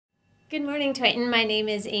Good morning, Triton. My name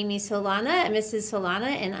is Amy Solana, Mrs. Solana,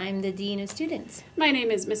 and I'm the Dean of Students. My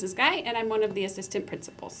name is Mrs. Guy, and I'm one of the assistant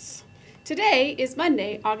principals. Today is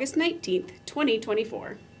Monday, August 19th,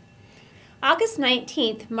 2024. August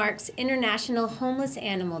 19th marks International Homeless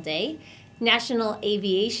Animal Day, National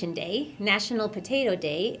Aviation Day, National Potato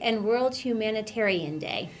Day, and World Humanitarian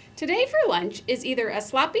Day. Today for lunch is either a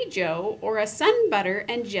Sloppy Joe or a sun butter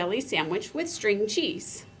and jelly sandwich with string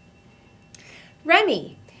cheese.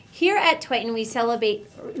 Remy. Here at Twiton,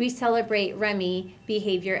 we celebrate Remy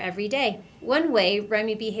behavior every day. One way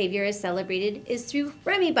Remy behavior is celebrated is through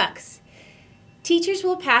Remy Bucks. Teachers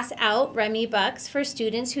will pass out Remy Bucks for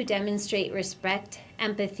students who demonstrate respect,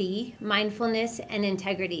 empathy, mindfulness, and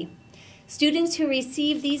integrity. Students who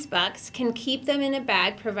receive these bucks can keep them in a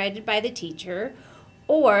bag provided by the teacher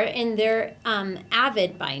or in their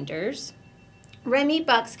Avid binders. Remy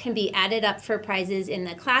Bucks can be added up for prizes in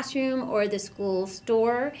the classroom or the school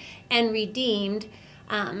store and redeemed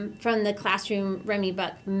from the classroom Remy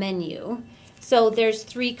Buck menu. So there's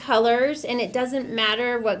 3 colors, and it doesn't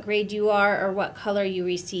matter what grade you are or what color you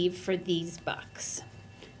receive for these bucks.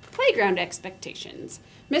 Playground expectations.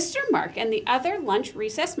 Mr. Mark and the other lunch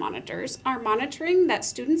recess monitors are monitoring that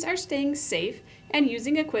students are staying safe and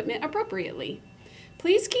using equipment appropriately.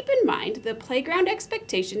 Please keep in mind the playground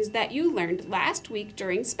expectations that you learned last week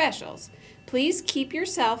during specials. Please keep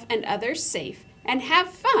yourself and others safe and have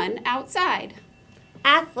fun outside.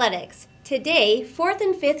 Athletics. Today, 4th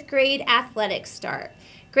and 5th grade athletics start.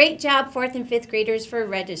 Great job, 4th and 5th graders, for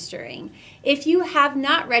registering. If you have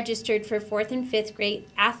not registered for 4th and 5th grade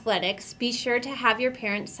athletics, be sure to have your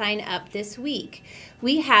parents sign up this week.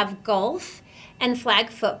 We have golf and flag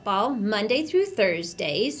football Monday through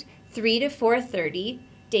Thursdays, 3 to 4:30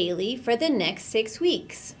 daily for the next 6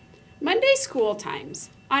 weeks. Monday school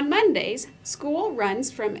times. On Mondays, school runs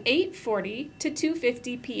from 8:40 to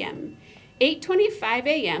 2:50 p.m. 8:25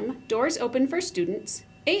 a.m. doors open for students.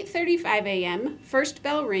 8:35 a.m. first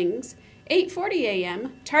bell rings. 8:40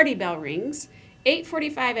 a.m. tardy bell rings.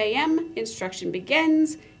 8:45 a.m. instruction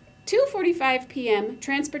begins. 2:45 p.m.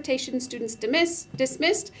 transportation students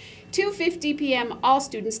dismissed. 2:50 p.m. all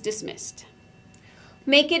students dismissed.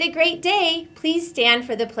 Make it a great day. Please stand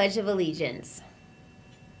for the Pledge of Allegiance.